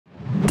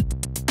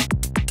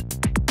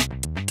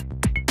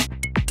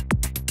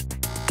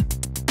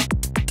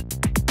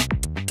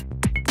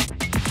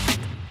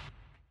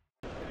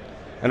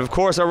And of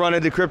course I run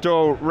into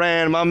Crypto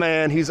Ran, my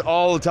man, he's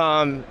all the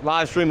time,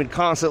 live streaming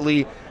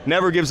constantly,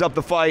 never gives up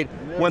the fight,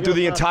 went through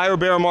the entire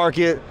bear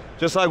market,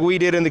 just like we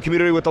did in the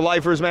community with the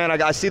lifers, man.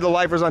 I see the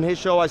lifers on his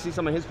show, I see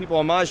some of his people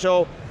on my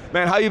show.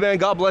 Man, how you been?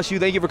 God bless you,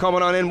 thank you for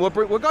coming on in. What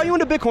got you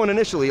into Bitcoin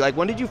initially? Like,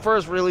 when did you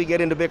first really get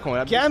into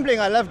Bitcoin? Gambling,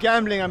 I love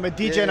gambling. I'm a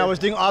DJ and I was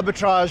doing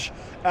arbitrage,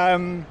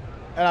 and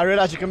I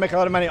realized you can make a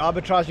lot of money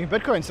arbitraging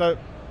Bitcoin, so,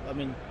 I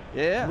mean,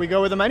 we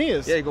go where the money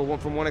is. Yeah, you go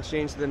from one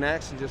exchange to the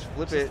next and just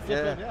flip it.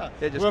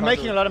 We're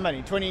making a lot of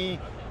money.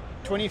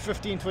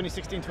 2015,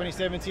 2016,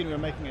 2017, we were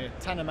making a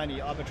ton of money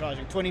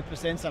arbitraging,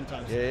 20%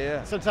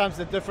 sometimes. Sometimes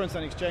the difference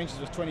on exchanges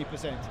was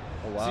 20%.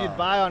 Oh, wow. So you'd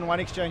buy on one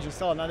exchange and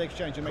sell on another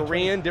exchange. And make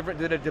Korean, different,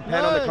 did it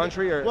depend on the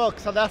country? Or? Well,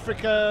 South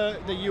Africa,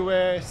 the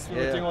US, we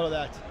were doing all of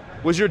that.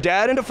 Was your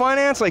dad into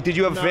finance? Like, did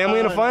you have a family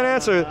into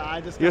finance, or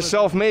you're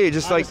self-made?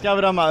 Just like, I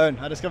discovered on my own.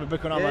 I discovered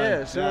Bitcoin on my own.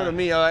 Yeah, similar to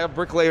me. I have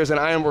bricklayers and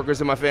iron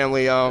workers in my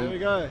family. There we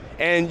go.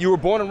 And you were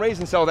born and raised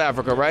in South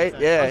Africa, right?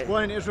 I was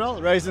born in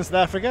Israel, raised in South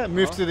Africa,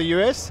 moved to the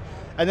US,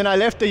 and then I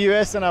left the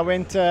US and I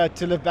went to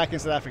live back in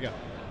South Africa.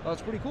 Oh,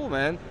 that's pretty cool,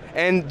 man.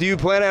 And do you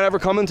plan on ever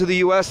coming to the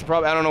U.S.?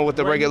 Probably, I don't know what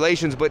the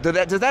regulations, but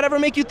does that ever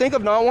make you think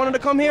of not wanting to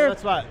come here? Well,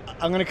 that's right.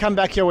 I'm going to come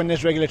back here when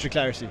there's regulatory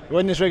clarity.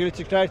 When there's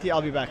regulatory clarity,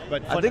 I'll be back.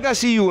 But I think I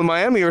see you in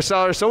Miami or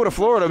Sarasota,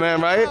 Florida,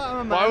 man, right?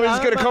 Well, I'm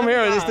just going to come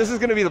here. This is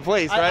going to be the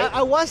place, right?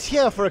 I was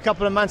here for a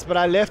couple of months, but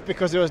I left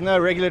because there was no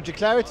regulatory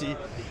clarity,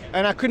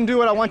 and I couldn't do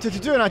what I wanted to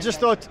do, and I just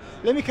thought,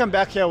 let me come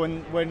back here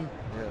when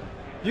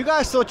you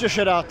guys sort your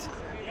shit out,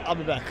 I'll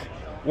be back.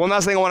 One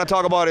last thing I want to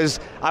talk about is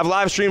I've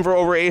live streamed for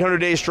over 800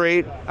 days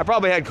straight. I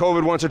probably had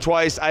COVID once or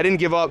twice. I didn't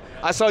give up.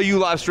 I saw you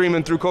live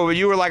streaming through COVID.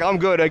 You were like, I'm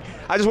good.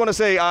 I just want to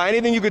say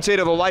anything you could say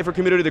to the lifer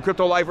community, the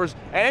crypto lifers,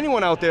 and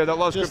anyone out there that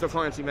loves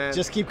cryptocurrency, man.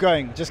 Just keep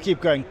going. Just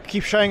keep going.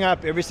 Keep showing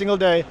up every single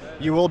day.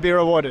 You will be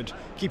rewarded.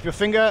 Keep your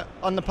finger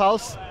on the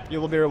pulse. You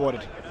will be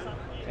rewarded.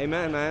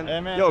 Amen, man.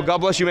 Amen. Yo, God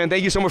bless you, man.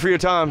 Thank you so much for your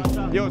time.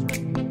 Yo.